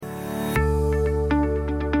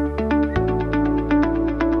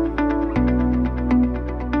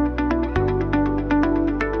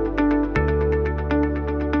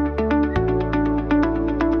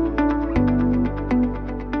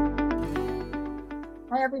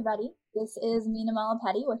Hi, everybody. This is Mina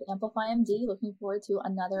Malapeti with Amplify MD, looking forward to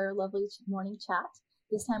another lovely morning chat,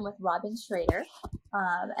 this time with Robin Schrader,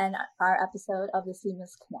 and our episode of the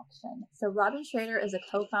Seamless Connection. So Robin Schrader is a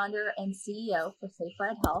co-founder and CEO for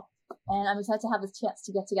SafeRide Health, and I'm excited to have this chance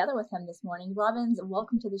to get together with him this morning. Robin,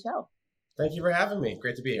 welcome to the show. Thank you for having me.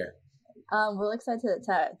 Great to be here. We're excited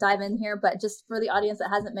to dive in here, but just for the audience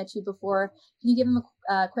that hasn't met you before, can you give them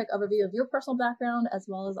a quick overview of your personal background as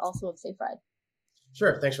well as also of SafeRide?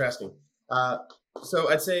 Sure. Thanks for asking. So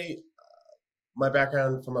I'd say my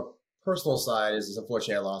background from a personal side is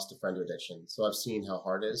unfortunately I lost a friend to addiction. So I've seen how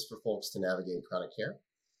hard it is for folks to navigate chronic care.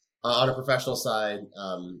 On a professional side,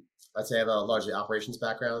 I'd say I have a largely operations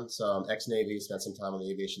background. So I'm ex-Navy, spent some time on the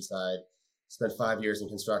aviation side, spent 5 years in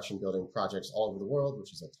construction building projects all over the world,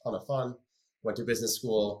 which is a ton of fun. Went to business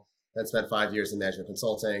school, then spent 5 years in management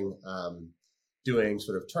consulting, doing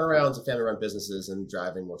sort of turnarounds of family-run businesses and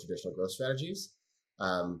driving more traditional growth strategies.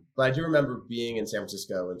 But I do remember being in San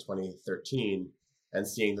Francisco in 2013 and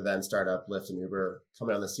seeing the then startup Lyft and Uber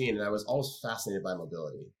coming on the scene. And I was always fascinated by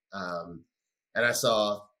mobility. And I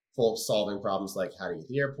saw folks solving problems like how do you get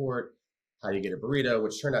to the airport, how do you get a burrito,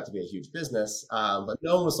 which turned out to be a huge business. But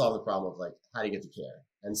no one was solving the problem of like, how do you get to care?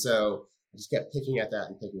 And so I just kept picking at that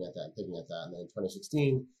and picking at that and picking at that. And then in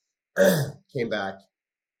 2016, came back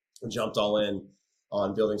and jumped all in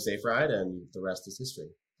on building SafeRide, and the rest is history.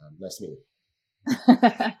 Nice to meet you.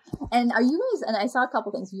 And are you guys, and I saw a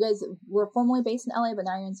couple things, you guys were formerly based in LA, but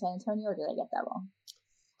now you're in San Antonio, or did I get that wrong?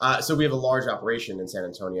 So we have a large operation in San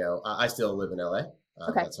Antonio. I still live in LA.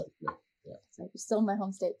 Okay. So you're still in my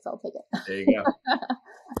home state, so I'll take it. There you go.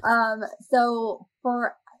 So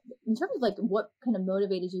in terms of like what kind of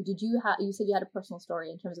motivated you, you said you had a personal story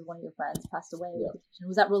in terms of one of your friends passed away. Yeah.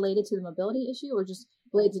 Was that related to the mobility issue or just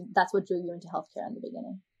related to, that's what drew you into healthcare in the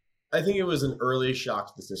beginning? I think it was an early shock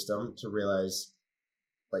to the system to realize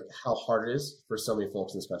like how hard it is for so many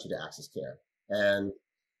folks in this country to access care. And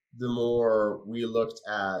the more we looked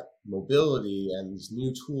at mobility and these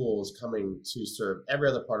new tools coming to serve every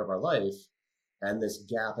other part of our life and this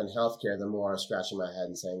gap in healthcare, the more I was scratching my head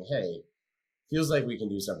and saying, hey, feels like we can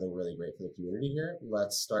do something really great for the community here.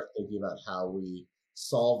 Let's start thinking about how we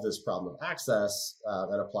solve this problem of access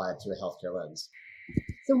and apply it to a healthcare lens.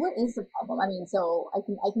 So what is the problem? I mean, so I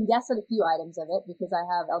can guess at a few items of it because I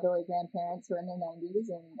have elderly grandparents who are in their 90s,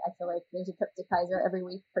 and I feel like there's a trip to Kaiser every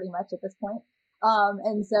week pretty much at this point.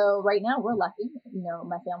 And so right now we're lucky,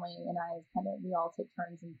 my family and I we all take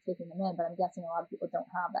turns in taking them in, but I'm guessing a lot of people don't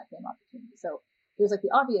have that same opportunity. So there's like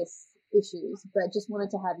the obvious issues, but just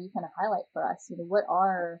wanted to have you kind of highlight for us,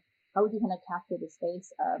 how would you kind of capture the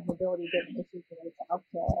space of mobility driven issues related to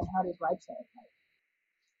healthcare, and how does ride sharing help?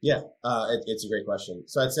 Yeah, it's a great question.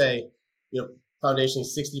 So I'd say, foundationally,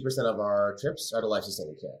 60% of our trips are to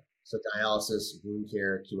life-sustaining care. So dialysis, wound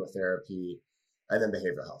care, chemotherapy, and then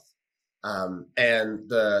behavioral health. And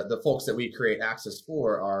the folks that we create access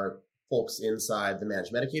for are folks inside the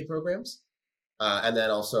managed Medicaid programs, and then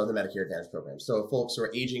also the Medicare Advantage program. So folks who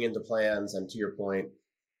are aging into plans, and to your point,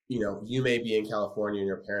 you may be in California and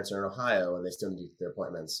your parents are in Ohio and they still need their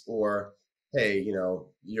appointments. Or, hey,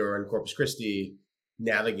 you're in Corpus Christi,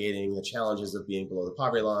 navigating the challenges of being below the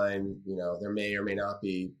poverty line. There may or may not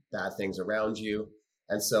be bad things around you.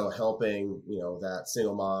 And so helping, that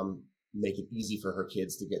single mom make it easy for her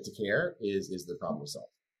kids to get to care is the problem we solve.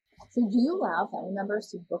 So do you allow family members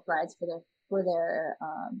to book rides for their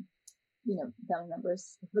family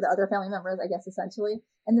members, for the other family members, I guess, essentially,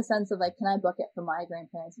 in the sense of like, can I book it for my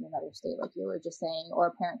grandparents in another state, like you were just saying, or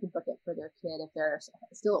a parent could book it for their kid if they're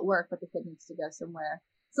still at work, but the kid needs to go somewhere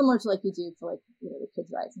similar to like you do for like, the kids'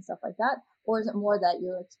 rides and stuff like that? Or is it more that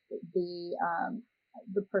you're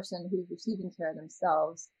the person who's receiving care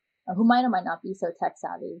themselves, who might or might not be so tech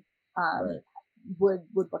savvy, right, would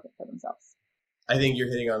book it for themselves? I think you're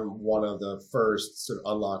hitting on one of the first sort of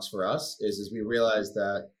unlocks for us is we realize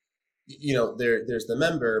that, there's the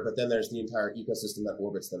member, but then there's the entire ecosystem that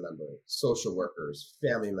orbits the member: social workers,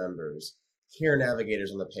 family members, care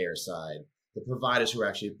navigators on the payer side, the providers who are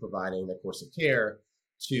actually providing the course of care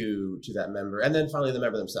to that member, and then finally the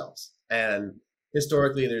member themselves. And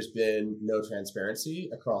historically, there's been no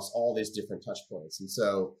transparency across all these different touch points. And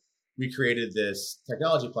so we created this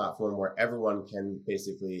technology platform where everyone can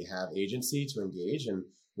basically have agency to engage. And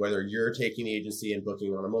whether you're taking the agency and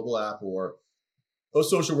booking on a mobile app or a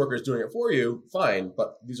social worker is doing it for you, fine.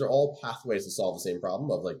 But these are all pathways to solve the same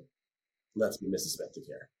problem of like, let's get Mrs. Smith to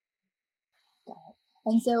care. Got it.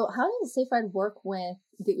 And so how does SafeRide work with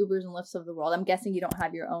the Ubers and Lyfts of the world? I'm guessing you don't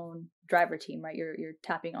have your own driver team, right? You're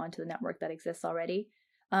tapping onto the network that exists already.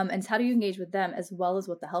 And how do you engage with them as well as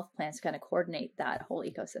with the health plans to kind of coordinate that whole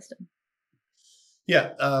ecosystem?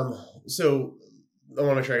 Yeah. So I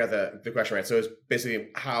want to make sure I got the question right. So it's basically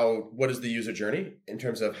what is the user journey in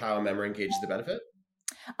terms of how a member engages the benefit?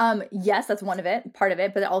 Yes, that's part of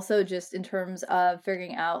it, but also just in terms of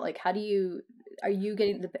figuring out like are you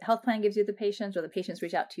getting the health plan gives you the patients, or the patients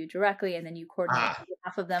reach out to you directly and then you coordinate Ah, on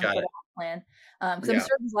behalf of them got for it. the health plan? Because I'm Yeah,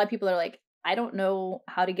 sure there's a lot of people that are like, I don't know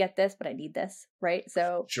how to get this, but I need this, right?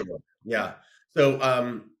 So sure. Yeah.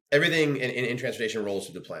 So everything in transportation rolls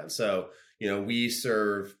through the plan. So, we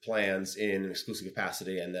serve plans in an exclusive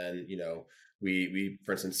capacity. And then, we,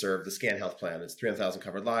 for instance, serve the Scan Health plan. It's 300,000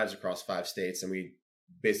 covered lives across 5 states. And we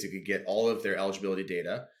basically get all of their eligibility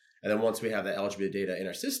data. And then once we have that eligibility data in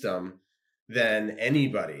our system, then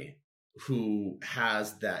anybody who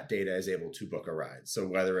has that data is able to book a ride. So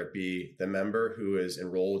whether it be the member who is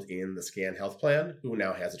enrolled in the Scan Health plan, who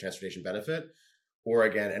now has a transportation benefit, or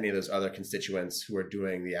again, any of those other constituents who are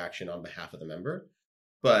doing the action on behalf of the member.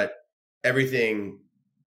 But everything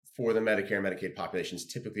for the Medicare and Medicaid populations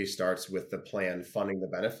typically starts with the plan funding the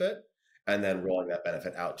benefit and then rolling that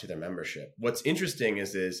benefit out to their membership. What's interesting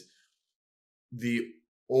is the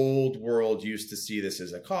old world used to see this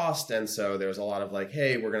as a cost. And so there's a lot of like,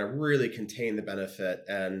 hey, we're going to really contain the benefit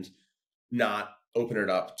and not open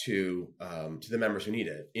it up to the members who need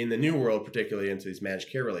it. In the new world, particularly into these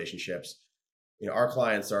managed care relationships, our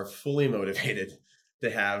clients are fully motivated to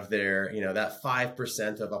have their, that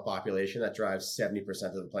 5% of a population that drives 70%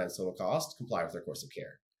 of the plan's total cost comply with their course of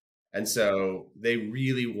care. And so they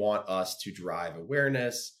really want us to drive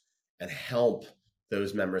awareness and help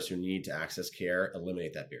those members who need to access care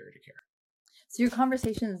eliminate that barrier to care. So your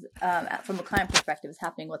conversations from a client perspective is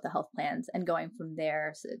happening with the health plans and going from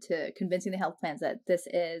there to convincing the health plans that this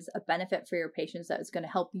is a benefit for your patients, that is going to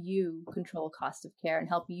help you control cost of care and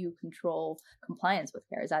help you control compliance with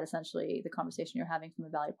care. Is that essentially the conversation you're having from a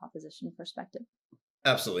value proposition perspective?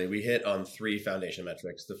 Absolutely. We hit on 3 foundation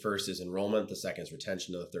metrics. The first is enrollment, the second is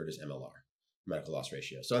retention, and the third is MLR, medical loss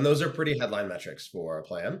ratio. So, and those are pretty headline metrics for a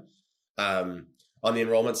plan. On the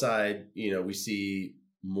enrollment side, we see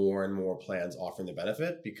more and more plans offering the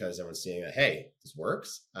benefit because everyone's seeing that, hey, this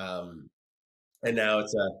works. And now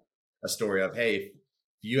it's a story of, hey, if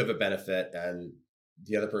you have a benefit and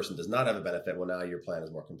the other person does not have a benefit, well, now your plan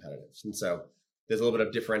is more competitive. And so there's a little bit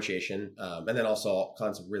of differentiation. And then also all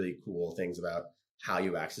kinds of really cool things about how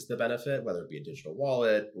you access the benefit, whether it be a digital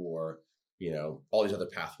wallet or, all these other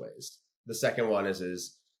pathways. The second one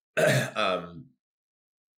is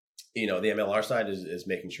the MLR side is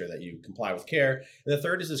making sure that you comply with care. And the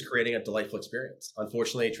third is creating a delightful experience.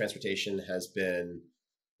 Unfortunately, transportation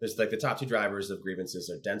there's like the top 2 drivers of grievances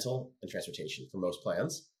are dental and transportation for most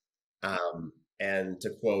plans. And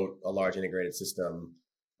to quote a large integrated system,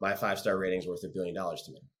 my 5-star rating is worth $1 billion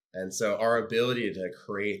to me. And so our ability to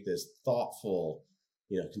create this thoughtful,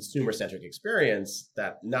 consumer-centric experience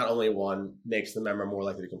that not only one makes the member more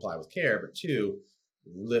likely to comply with care, but 2,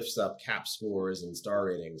 lifts up CAP scores and star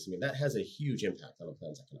ratings. I mean, that has a huge impact on a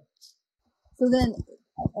plan's economics. So then,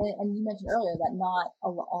 and you mentioned earlier that not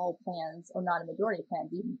all plans, or not a majority of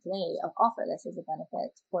plans even today, offer this as a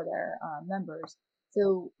benefit for their members.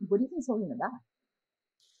 So what do you think is holding them back?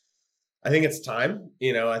 I think it's time.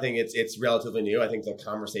 I think it's relatively new. I think the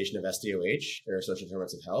conversation of SDOH, or social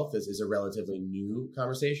determinants of health, is a relatively new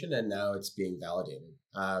conversation, and now it's being validated.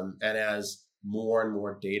 And as more and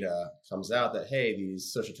more data comes out that, hey,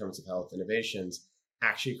 these social determinants of health innovations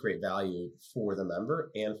actually create value for the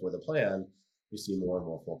member and for the plan, we see more and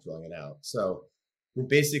more folks rolling it out. So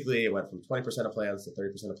basically it went from 20% of plans to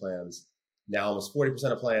 30% of plans. Now almost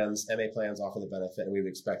 40% of plans, MA plans, offer the benefit, and we would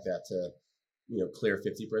expect that to clear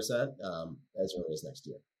 50% as early as next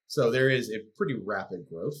year. So there is a pretty rapid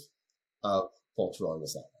growth of folks rolling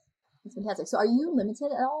this out. That's fantastic. So are you limited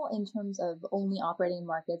at all in terms of only operating in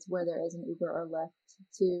markets where there is an Uber or Lyft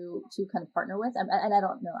to kind of partner with? And I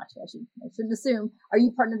don't know, actually, I shouldn't assume. Are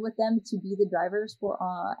you partnered with them to be the drivers for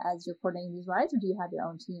as you're coordinating these rides, or do you have your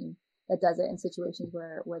own team that does it in situations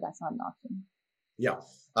where that's not an option? Yeah,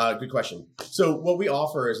 good question. So what we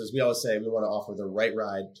offer is we always say we want to offer the right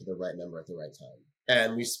ride to the right member at the right time.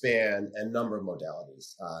 And we span a number of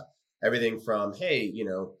modalities. Everything from, hey,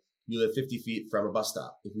 you live 50 feet from a bus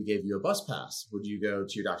stop. If we gave you a bus pass, would you go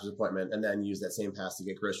to your doctor's appointment and then use that same pass to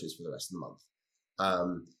get groceries for the rest of the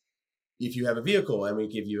month? If you have a vehicle and we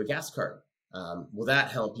give you a gas card, will that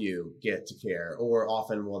help you get to care? Or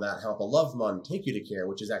often will that help a loved one take you to care,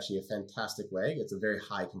 which is actually a fantastic way. It's a very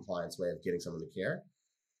high compliance way of getting someone to care.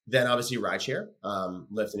 Then obviously rideshare,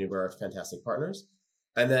 Lyft and Uber are fantastic partners.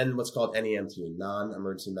 And then what's called NEMT,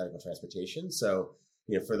 non-emergency medical transportation. So,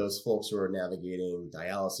 for those folks who are navigating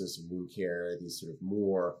dialysis, wound care, these sort of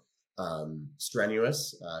more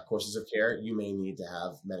strenuous courses of care, you may need to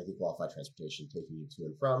have medically qualified transportation taking you to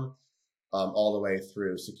and from, all the way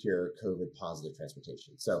through secure COVID positive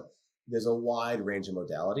transportation. So there's a wide range of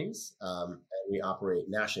modalities, and we operate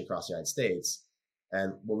nationally across the United States.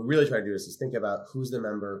 And what we really try to do is think about who's the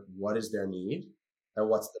member, what is their need, and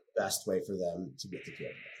what's the best way for them to get to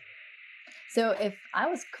care. So if I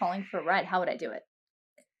was calling for a ride, how would I do it?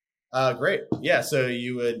 Great. Yeah. So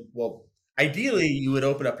you would, ideally you would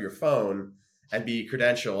open up your phone and be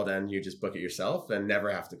credentialed and you just book it yourself and never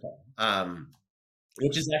have to call.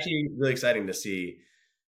 Which is actually really exciting to see,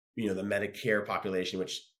 the Medicare population,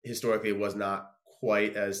 which historically was not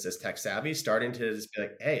quite as tech savvy, starting to just be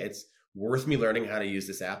like, hey, it's worth me learning how to use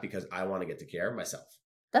this app because I want to get to care myself.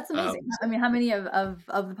 That's amazing. I mean, how many of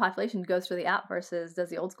the population goes through the app versus does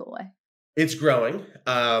the old school way? It's growing.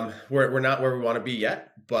 We're not where we want to be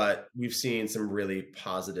yet, but we've seen some really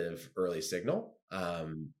positive early signal.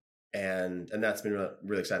 And that's been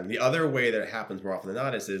really exciting. The other way that it happens more often than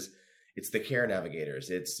not is it's the care navigators.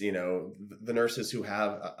 It's, the nurses who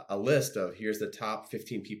have a list of here's the top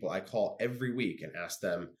 15 people I call every week and ask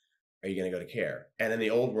them, are you going to go to care? And in the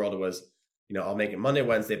old world, it was, I'll make it Monday,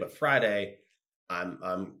 Wednesday, but Friday,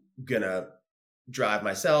 I'm going to drive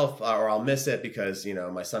myself or I'll miss it because,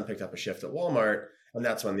 my son picked up a shift at Walmart, and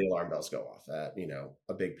that's when the alarm bells go off at,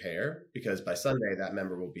 a big payer, because by Sunday that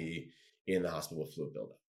member will be in the hospital with fluid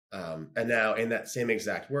buildup. And now in that same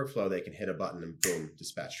exact workflow, they can hit a button and boom,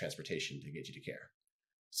 dispatch transportation to get you to care.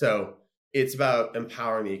 So it's about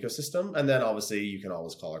empowering the ecosystem. And then obviously you can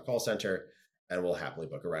always call our call center and we'll happily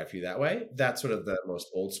book a ride for you that way. That's sort of the most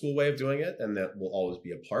old school way of doing it. And that will always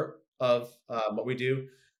be a part of what we do.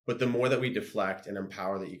 But the more that we deflect and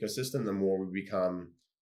empower the ecosystem, the more we become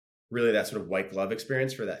really that sort of white glove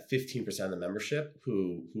experience for that 15% of the membership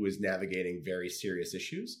who is navigating very serious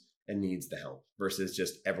issues and needs the help, versus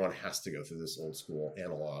just everyone has to go through this old school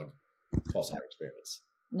analog call center experience.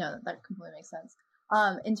 No, that completely makes sense.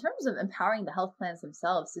 In terms of empowering the health plans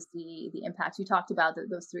themselves to see the impact, you talked about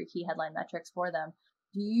those 3 key headline metrics for them.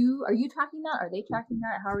 Are you tracking that? Are they tracking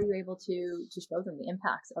that? How are you able to show them the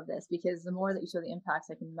impacts of this? Because the more that you show the impacts,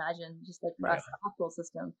 I can imagine, just like for us, the hospital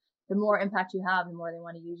system, the more impact you have, the more they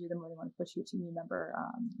want to use you, the more they want to push you to new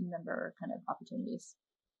member kind of opportunities.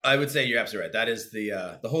 I would say you're absolutely right. That is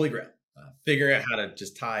the holy grail. Figuring out how to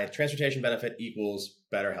just tie transportation benefit equals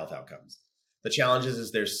better health outcomes. The challenge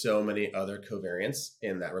is there's so many other covariants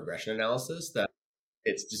in that regression analysis that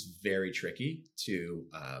it's just very tricky to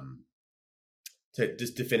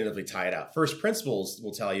just definitively tie it out. First principles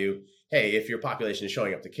will tell you, hey, if your population is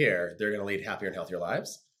showing up to care, they're going to lead happier and healthier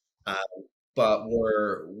lives. But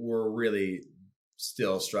we're really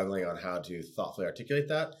still struggling on how to thoughtfully articulate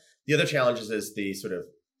that. The other challenge is the sort of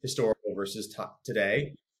historical versus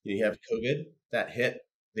today. You have COVID that hit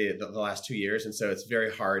the last 2 years. And so it's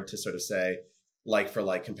very hard to sort of say like for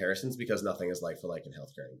like comparisons because nothing is like for like in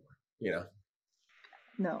healthcare anymore,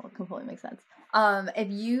 No, it completely makes sense. If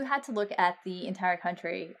you had to look at the entire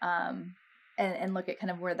country and look at kind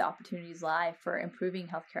of where the opportunities lie for improving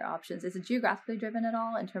healthcare options, is it geographically driven at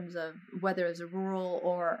all in terms of whether it's a rural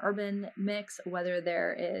or urban mix, whether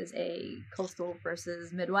there is a coastal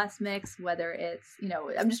versus Midwest mix, whether it's,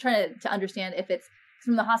 I'm just trying to understand if it's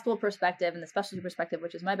from the hospital perspective and the specialty perspective,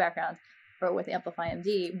 which is my background, but with Amplify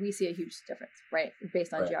MD, we see a huge difference, right?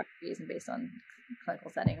 Based on geographies and based on clinical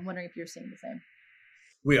setting. I'm wondering if you're seeing the same.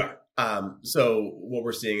 We are. So what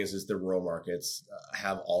we're seeing is the rural markets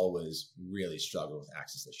have always really struggled with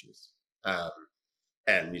access issues.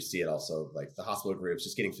 And you see it also like the hospital groups,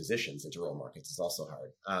 just getting physicians into rural markets is also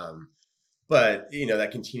hard. But,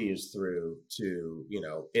 that continues through to,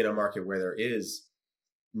 in a market where there is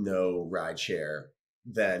no ride share,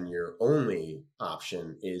 then your only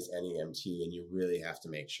option is NEMT, and you really have to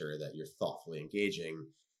make sure that you're thoughtfully engaging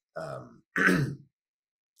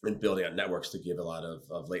and building out networks to give a lot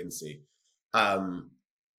of latency.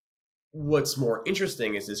 What's more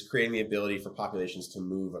interesting is creating the ability for populations to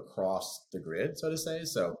move across the grid, so to say.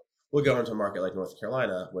 So we'll go into a market like North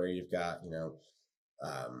Carolina where you've got,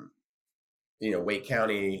 Wake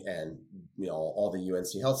County and, all the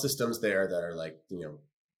UNC health systems there that are like,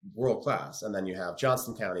 world class. And then you have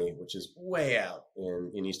Johnston County, which is way out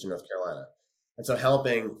in Eastern North Carolina. And so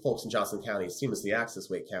helping folks in Johnston County seamlessly access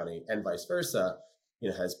Wake County and vice versa,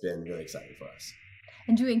 has been really exciting for us.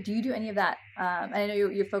 And do you do any of that? I know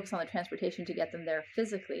you're focused on the transportation to get them there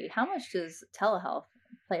physically. How much does telehealth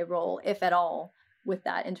play a role, if at all, with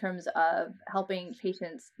that in terms of helping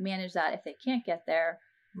patients manage that if they can't get there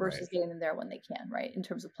versus getting them there when they can, right? In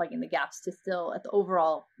terms of plugging the gaps to still at the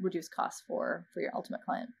overall reduce costs for your ultimate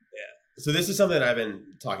client. So this is something that I've been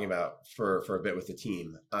talking about for a bit with the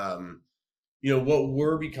team. What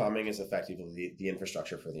we're becoming is effectively the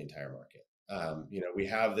infrastructure for the entire market. We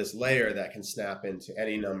have this layer that can snap into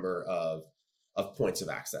any number of points of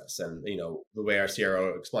access. And, the way our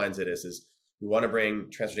CRO explains it is we want to bring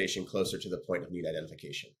transportation closer to the point of need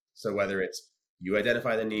identification. So whether it's you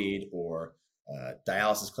identify the need, or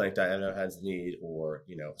dialysis clinic identifies the need, or,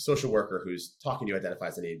 a social worker who's talking to you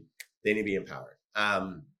identifies the need, they need to be empowered.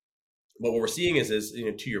 But what we're seeing is,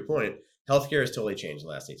 to your point, healthcare has totally changed in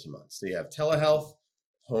the last 18 months. So you have telehealth,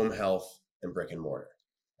 home health, and brick and mortar.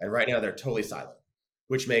 And right now they're totally siloed,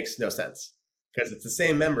 which makes no sense because it's the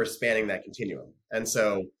same members spanning that continuum. And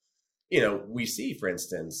so, we see, for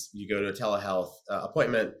instance, you go to a telehealth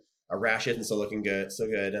appointment, a rash isn't so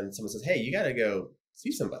good, and someone says, hey, you got to go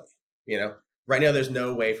see somebody. Right now there's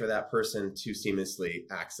no way for that person to seamlessly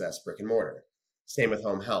access brick and mortar. Same with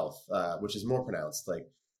home health, which is more pronounced. Like,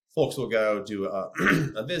 folks will go do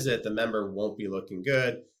a visit, the member won't be looking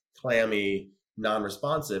good, clammy,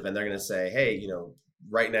 non-responsive, and they're going to say, hey,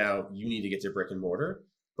 right now you need to get to brick and mortar,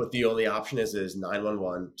 but the only option is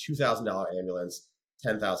 911, $2,000 ambulance,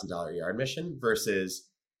 $10,000 ER admission, versus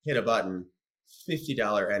hit a button, $50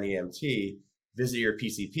 NEMT, visit your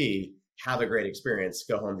PCP, have a great experience,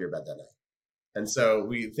 go home to your bed that night. And so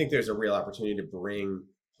we think there's a real opportunity to bring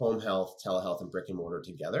home health, telehealth, and brick and mortar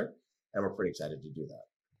together, and we're pretty excited to do that.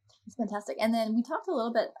 It's fantastic. And then we talked a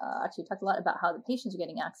little bit, talked a lot about how the patients are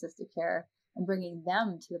getting access to care and bringing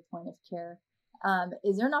them to the point of care.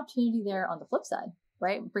 Is there an opportunity there on the flip side,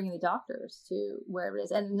 right? Bringing the doctors to wherever it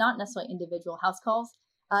is, and not necessarily individual house calls.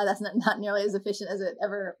 That's not nearly as efficient as it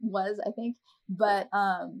ever was, I think. But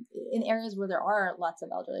in areas where there are lots of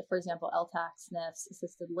elderly, for example, LTAC, SNFs,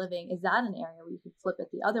 assisted living, is that an area where you could flip it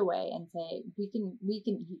the other way and say, we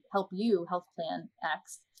can help you, health plan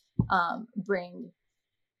X, bring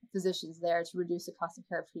physicians there to reduce the cost of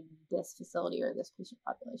care for this facility or this patient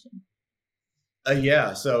population?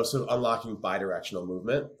 So unlocking bidirectional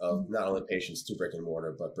movement of not only patients to brick and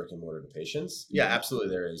mortar, but brick and mortar to patients. Yeah, absolutely.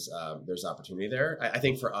 There's opportunity there. I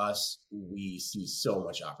think for us, we see so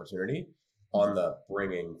much opportunity on the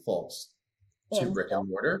bringing folks to brick and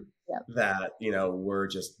mortar that, we're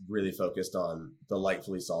just really focused on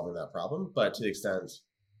delightfully solving that problem. But to the extent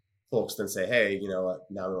folks then say, hey, now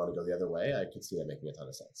we want to go the other way, I could see that making a ton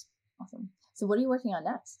of sense. Awesome. So what are you working on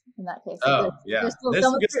next in that case? There's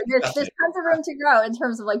tons of room to grow in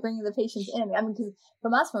terms of like bringing the patients in. I mean, because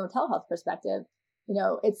from a telehealth perspective,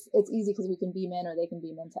 it's easy because we can beam in or they can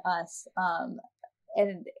beam into us.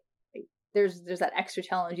 And there's that extra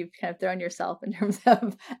challenge you've kind of thrown yourself in terms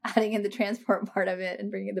of adding in the transport part of it and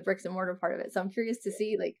bringing in the bricks and mortar part of it. So I'm curious to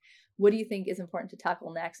see, like, what do you think is important to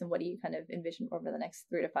tackle next, and what do you kind of envision over the next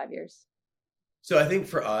 3 to 5 years? So I think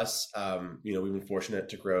for us, we've been fortunate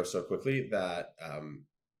to grow so quickly that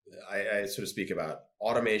I sort of speak about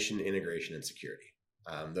automation, integration, and security.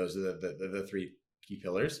 Those are the three key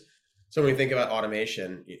pillars. So when we think about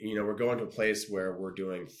automation, we're going to a place where we're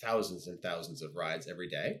doing thousands and thousands of rides every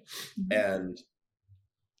day. Mm-hmm. And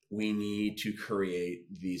we need to create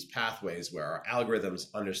these pathways where our algorithms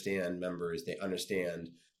understand members, they understand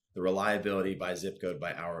the reliability by zip code,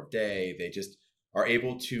 by hour of day. They just are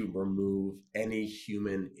able to remove any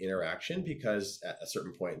human interaction because at a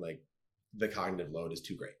certain point, like, the cognitive load is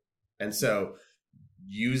too great. And so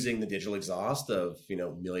using the digital exhaust of,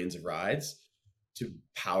 millions of rides to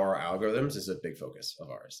power our algorithms is a big focus of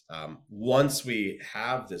ours. Once we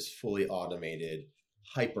have this fully automated,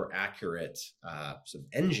 hyper accurate sort of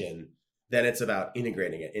engine, then it's about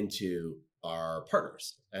integrating it into our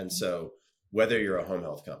partners. And so whether you're a home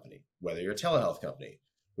health company, whether you're a telehealth company,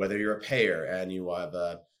 whether you're a payer and you have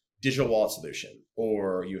a digital wallet solution,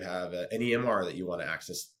 or you have an EMR that you want to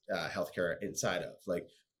access healthcare inside of, like,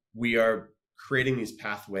 we are creating these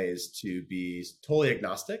pathways to be totally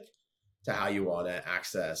agnostic to how you want to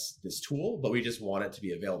access this tool, but we just want it to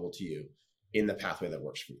be available to you in the pathway that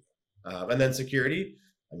works for you. And then security,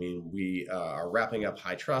 we are wrapping up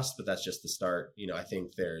high trust, but that's just the start. I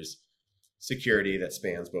think there's security that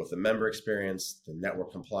spans both the member experience, the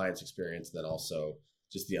network compliance experience, and then also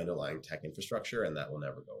just the underlying tech infrastructure, and that will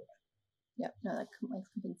never go away. Yep, no, that makes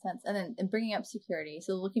complete sense. And then bringing up security,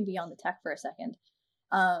 so looking beyond the tech for a second,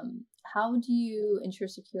 how do you ensure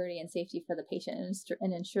security and safety for the patient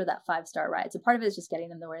and ensure that 5-star ride? So part of it is just getting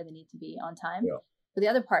them to where they need to be on time. Yeah. But the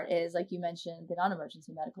other part is, like you mentioned, the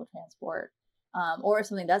non-emergency medical transport, or if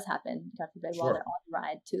something does happen, God forbid, while they're on the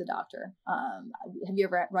ride to the doctor. Have you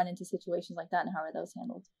ever run into situations like that, and how are those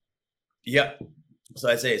handled? Yeah. So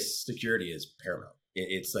I'd say security is paramount.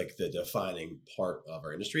 It's like the defining part of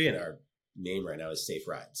our industry and our name right now is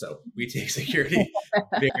SafeRide. So we take security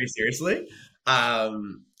very seriously. I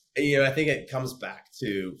think it comes back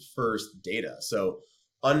to first data. So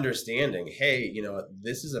understanding, hey,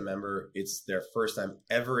 this is a member, it's their first time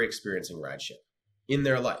ever experiencing rideshare in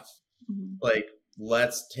their life. Mm-hmm. Like,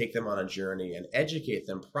 let's take them on a journey and educate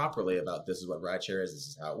them properly about this is what rideshare is, this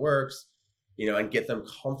is how it works, and get them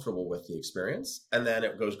comfortable with the experience. And then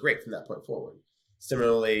it goes great from that point forward.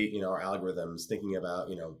 Similarly, our algorithms thinking about,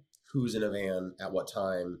 who's in a van at what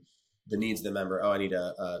time, the needs of the member. Oh, I need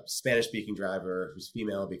a Spanish-speaking driver who's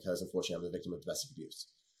female because unfortunately I'm the victim of domestic abuse.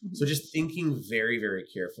 Mm-hmm. So just thinking very, very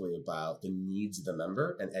carefully about the needs of the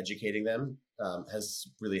member and educating them has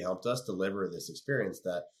really helped us deliver this experience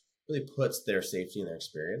that really puts their safety and their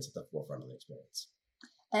experience at the forefront of the experience.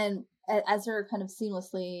 And as they're kind of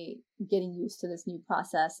seamlessly getting used to this new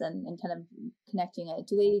process and kind of connecting it,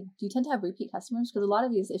 do you tend to have repeat customers? Because a lot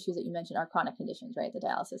of these issues that you mentioned are chronic conditions, right? The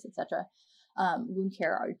dialysis, et cetera. Wound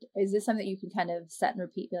care. Is this something that you can kind of set and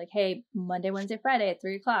repeat? Be like, hey, Monday, Wednesday, Friday at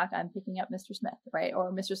 3:00, I'm picking up Mr. Smith, right?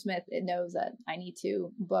 Or Mr. Smith, it knows that I need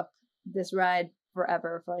to book this ride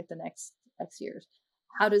forever for like the next X years.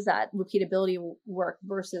 How does that repeatability work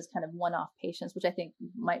versus kind of one-off patients, which I think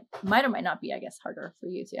might or might not be, I guess, harder for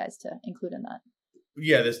you guys to include in that?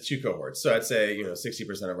 Yeah, there's two cohorts. So I'd say,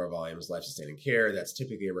 60% of our volume is life-sustaining care. That's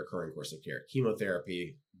typically a recurring course of care: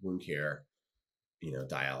 chemotherapy, wound care,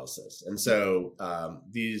 dialysis. And so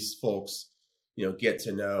these folks, get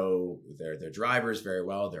to know their drivers very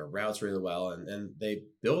well, their routes really well, and they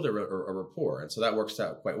build a rapport. And so that works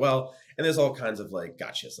out quite well. And there's all kinds of like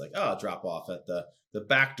gotchas, like, oh, drop off at the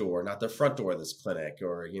back door, not the front door of this clinic,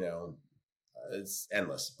 or, it's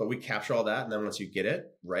endless. But we capture all that. And then once you get it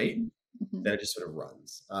right, mm-hmm. then it just sort of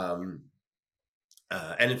runs. And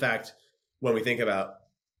in fact, when we think about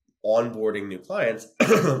onboarding new clients,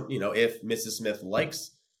 if Mrs. Smith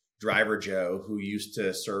likes driver Joe, who used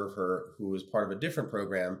to serve her, who was part of a different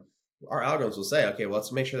program, our algorithms will say, okay, well,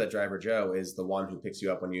 let's make sure that driver Joe is the one who picks you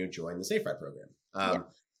up when you join the SafeRide program.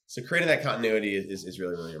 So creating that continuity is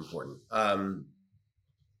really, really important.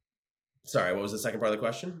 Sorry, what was the second part of the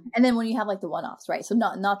question? And then when you have like the one-offs, right? So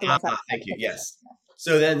not the ones that. Thank you. Yes.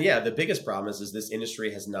 So then, the biggest problem is this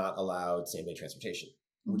industry has not allowed same-day transportation,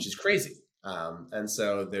 mm-hmm. which is crazy. And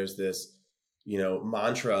so there's this,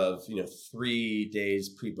 mantra of, 3 days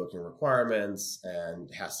pre-booking requirements,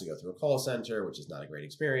 and has to go through a call center, which is not a great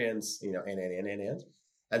experience,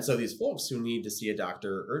 and so these folks who need to see a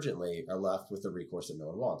doctor urgently are left with the recourse that no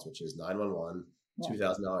one wants, which is 911,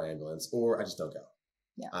 $2,000 ambulance, or I just don't go.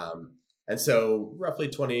 Yeah. And so roughly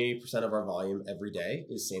 20% of our volume every day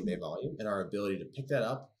is same day volume, and our ability to pick that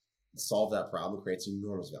up and solve that problem creates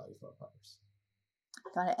enormous value for our partners.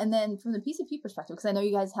 Got it. And then from the PCP perspective, because I know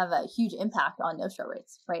you guys have a huge impact on no-show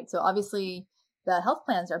rates, right? So obviously the health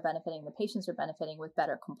plans are benefiting, the patients are benefiting with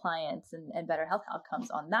better compliance and better health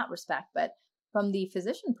outcomes on that respect. But from the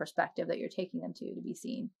physician perspective that you're taking them to be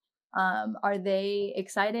seen, are they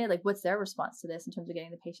excited? Like, what's their response to this in terms of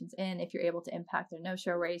getting the patients in? If you're able to impact their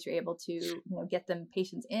no-show rates, you're able to get them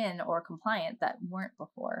patients in or compliant that weren't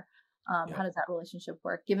before. How does that relationship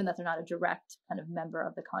work, given that they're not a direct kind of member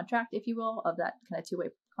of the contract, if you will, of that kind of two-way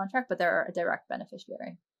contract, but they're a direct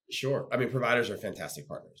beneficiary? Sure. I mean, providers are fantastic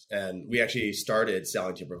partners. And we actually started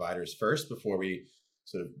selling to providers first before we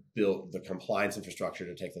sort of built the compliance infrastructure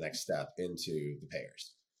to take the next step into the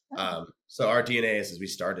payers. Okay. So our DNA is we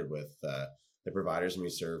started with the providers, and we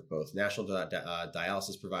serve both national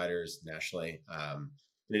dialysis providers nationally,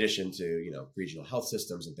 in addition to, regional health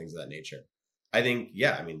systems and things of that nature. I think,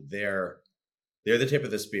 they're the tip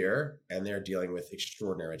of the spear, and they're dealing with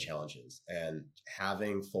extraordinary challenges, and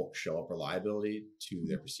having folks show up reliability to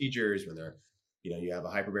their procedures when they're, you have a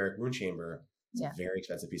hyperbaric wound chamber, it's a very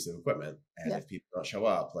expensive piece of equipment. And if people don't show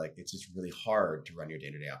up, it's just really hard to run your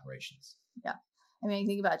day-to-day operations. Yeah. I mean,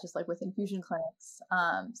 think about just like with infusion clinics,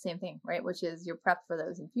 same thing, right? Which is you're prepped for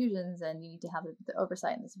those infusions, and you need to have the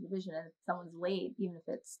oversight and the supervision. And if someone's late, even if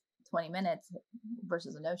it's 20 minutes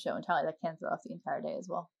versus a no-show entirely, that can throw off the entire day as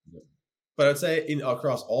well. But I'd say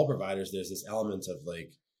across all providers, there's this element of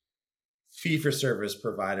fee-for-service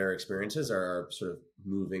provider experiences are sort of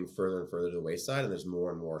moving further and further to the wayside, and there's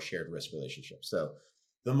more and more shared risk relationships. So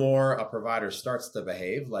the more a provider starts to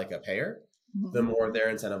behave like a payer, mm-hmm. the more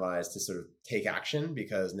they're incentivized to sort of take action,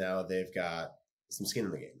 because now they've got some skin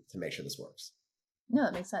in the game to make sure this works. No,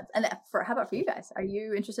 that makes sense. And how about for you guys? Are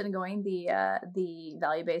you interested in going the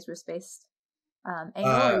value-based, risk-based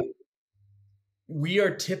angle? We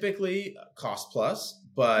are typically cost plus,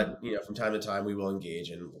 but from time to time we will engage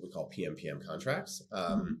in what we call PMPM contracts.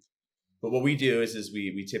 Mm-hmm. But what we do is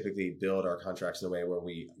we typically build our contracts in a way where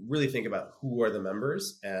we really think about who are the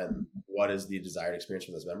members and what is the desired experience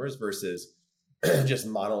for those members versus just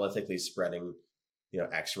monolithically spreading,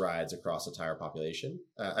 X rides across the entire population.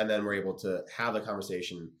 And then we're able to have a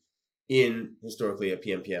conversation in historically a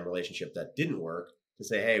PMPM relationship that didn't work to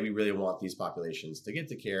say, hey, we really want these populations to get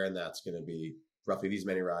to care. And that's going to be roughly these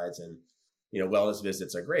many rides. And, wellness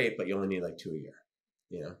visits are great, but you only need like 2 a year,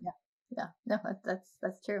 Yeah, no,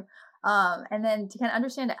 that's true. And then to kind of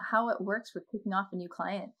understand how it works with kicking off a new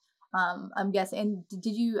client, I'm guessing, and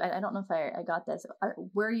did you, I don't know if I got this,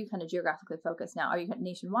 where are you kind of geographically focused now? Are you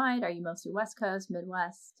nationwide? Are you mostly West Coast,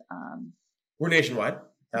 Midwest? We're nationwide,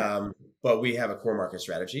 Okay. but we have a core market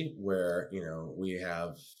strategy where, we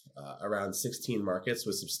have around 16 markets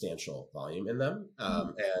with substantial volume in them.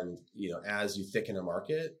 And, as you thicken a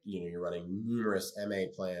market, you're running numerous MA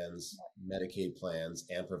plans, Medicaid plans,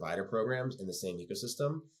 and provider programs in the same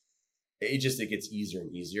ecosystem. It gets easier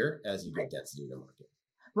and easier as you get density in the market.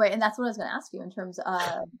 Right. And that's what I was going to ask you in terms of,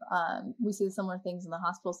 we see similar things in the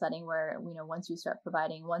hospital setting where, once you start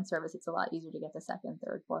providing one service, it's a lot easier to get the second,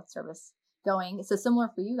 third, fourth service going. So similar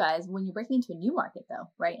for you guys when you're breaking into a new market though,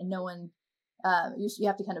 right? And no one, you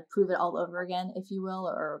have to kind of prove it all over again, if you will,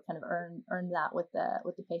 or kind of earn that with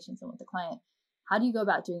the patients and with the client. How do you go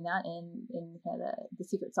about doing that in kind of the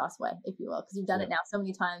secret sauce way, if you will? Because you've done it now so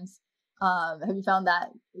many times. Have you found that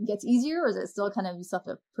it gets easier, or is it still kind of you still have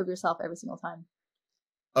to prove yourself every single time?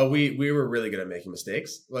 Oh, we were really good at making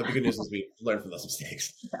mistakes. Well, the good news is we learned from those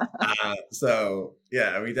mistakes. So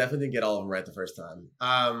yeah, we definitely didn't get all of them right the first time.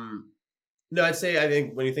 No, I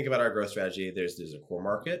think when you think about our growth strategy, there's a core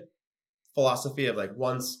market philosophy of like,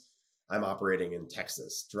 once I'm operating in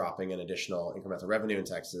Texas, dropping an additional incremental revenue in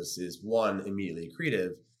Texas is one, immediately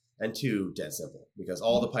accretive, and two, dead simple, because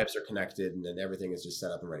all the pipes are connected and then everything is just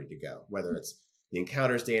set up and ready to go. Whether it's the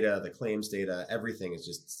encounters data, the claims data, everything is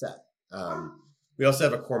just set. We also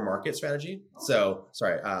have a core market strategy.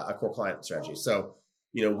 A core client strategy. So,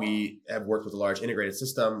 we have worked with a large integrated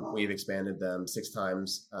system. We've expanded them 6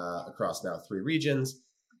 times across now 3 regions.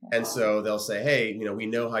 And so they'll say, hey, we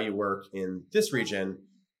know how you work in this region.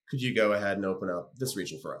 Could you go ahead and open up this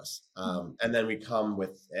region for us? And then we come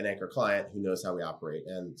with an anchor client who knows how we operate.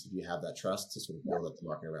 And so you have that trust to sort of build up the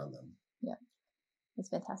market around them. Yeah. That's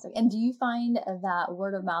fantastic. And do you find that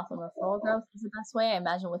word of mouth and referral growth is the best way? I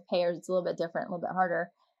imagine with payers, it's a little bit different, a little bit harder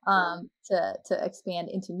to expand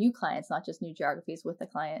into new clients, not just new geographies with the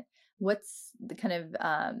client. What's the kind of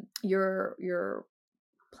your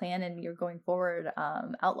plan and your going forward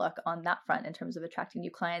outlook on that front in terms of attracting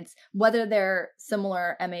new clients, whether they're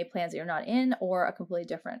similar MA plans that you're not in or a completely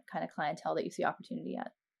different kind of clientele that you see opportunity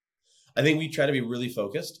at? I think we try to be really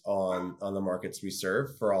focused on the markets we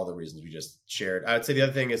serve for all the reasons we just shared. I would say the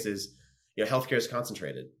other thing is healthcare is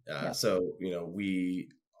concentrated. So, we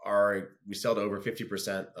sell to over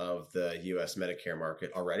 50% of the US Medicare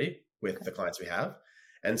market already with the clients we have.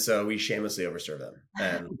 And so we shamelessly overserve them,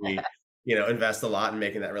 and we, invest a lot in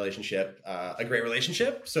making that relationship a great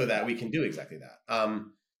relationship so that we can do exactly that.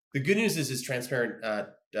 The good news is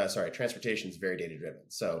transportation is very data driven.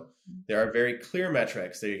 So there are very clear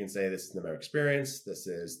metrics that you can say, this is the member experience, this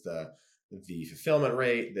is the fulfillment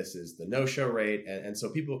rate, this is the no-show rate. And so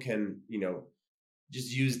people can,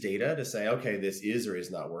 just use data to say, okay, this is or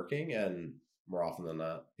is not working. And more often than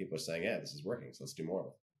not, people are saying, yeah, this is working. So let's do more of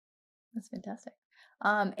it. That's fantastic.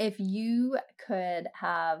 If you could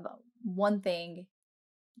have one thing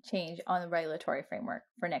change on the regulatory framework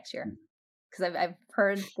for next year, because I've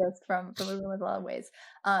heard this from moving with a lot of ways.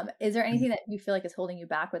 Is there anything that you feel like is holding you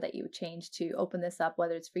back or that you would change to open this up,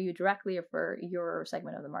 whether it's for you directly or for your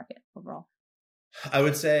segment of the market overall? I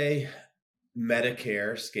would say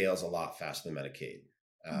Medicare scales a lot faster than Medicaid.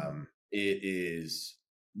 It is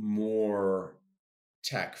more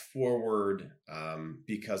tech forward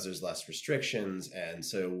because there's less restrictions. And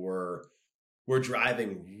so we're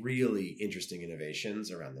driving really interesting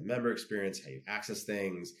innovations around the member experience, how you access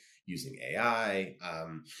things, using AI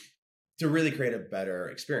to really create a better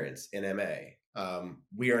experience in MA.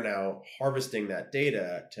 We are now harvesting that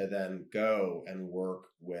data to then go and work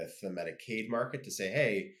with the Medicaid market to say,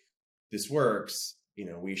 hey, this works.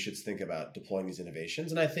 We should think about deploying these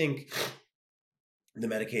innovations. And I think the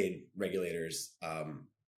Medicaid regulators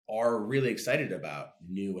are really excited about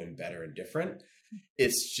new and better and different.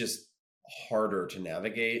 It's just harder to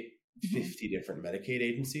navigate 50 different Medicaid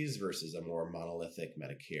agencies versus a more monolithic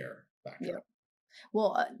Medicare backdrop. Yeah.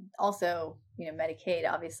 Well, also, Medicaid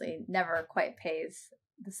obviously never quite pays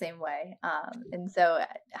the same way. And so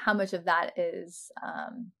how much of that is,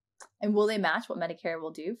 and will they match what Medicare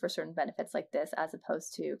will do for certain benefits like this as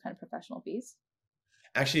opposed to kind of professional fees?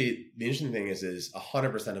 Actually, the interesting thing is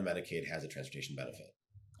 100% of Medicaid has a transportation benefit.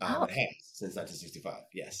 Oh, It has since 1965.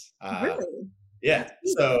 Yes. really? Yeah.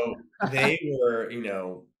 That's So amazing. they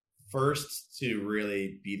were, first to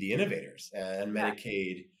really be the innovators, and Yeah.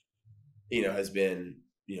 Medicaid, has been,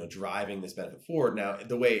 driving this benefit forward. Now,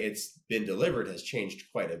 the way it's been delivered has changed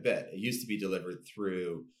quite a bit. It used to be delivered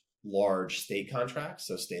through large state contracts.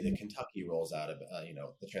 So state of Mhm. Kentucky rolls out,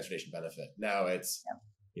 the transportation benefit. Now it's,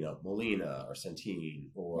 Yeah. Molina or Centene Yeah.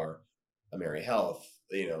 or Ameri Health,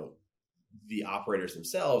 the operators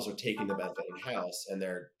themselves are taking the benefit in house and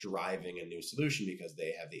they're driving a new solution because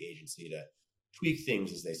they have the agency to tweak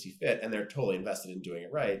things as they see fit. And they're totally invested in doing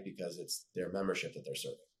it right because it's their membership that they're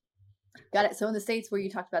serving. Got it. So in the States where you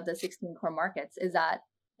talked about the 16 core markets, is that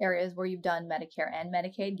areas where you've done Medicare and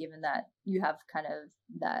Medicaid, given that you have kind of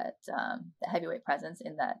that the heavyweight presence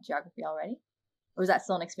in that geography already? Or is that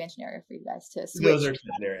still an expansion area for you guys to Those switch? are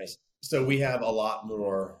expansion areas. So we have a lot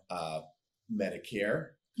more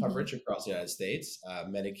Medicare Mhm. coverage across the United States.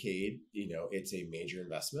 Medicaid, it's a major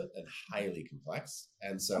investment and highly complex.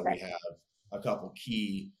 And so Okay. we have a couple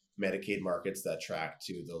key Medicaid markets that track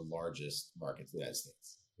to the largest markets in the United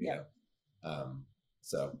States. Yeah.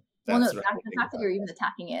 So Well, no, that's what I'm the thinking fact that about. you're even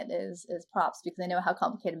attacking it is props because I know how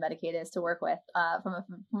complicated Medicaid is to work with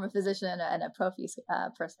from a physician and a profi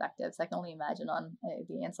perspective. So I can only imagine on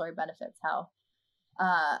the ancillary benefits how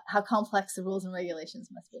complex the rules and regulations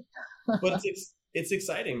must be. But it's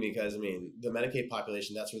exciting because the Medicaid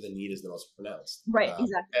population, that's where the need is the most pronounced. Right,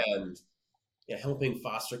 exactly. And helping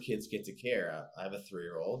foster kids get to care. I have a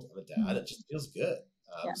 3-year-old. I'm a dad. Mhm. It just feels good.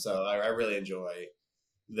 Yeah, So I really enjoy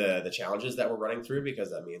the challenges that we're running through because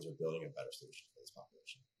that means we're building a better solution for this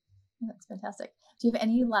population. that's fantastic. Do you have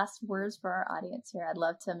any last words for our audience here? I'd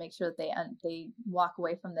love to make sure that they walk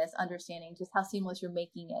away from this understanding just how seamless you're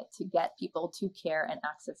making it to get people to care and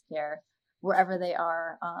access care wherever they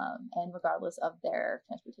are, and regardless of their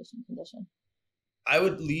transportation condition. I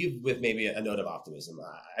would leave with maybe a note of optimism.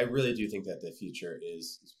 I really do think that the future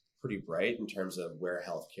is pretty bright in terms of where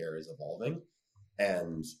healthcare is evolving.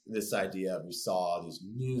 And this idea of we saw these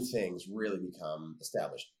new things really become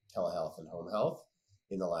established, telehealth and home health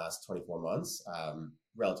in the last 24 months,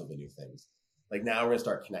 relatively new things. Like now we're going to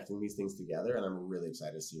start connecting these things together, and I'm really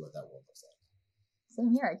excited to see what that world looks like.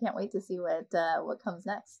 Same here. I can't wait to see what comes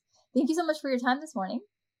next. Thank you so much for your time this morning.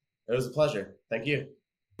 It was a pleasure. Thank you.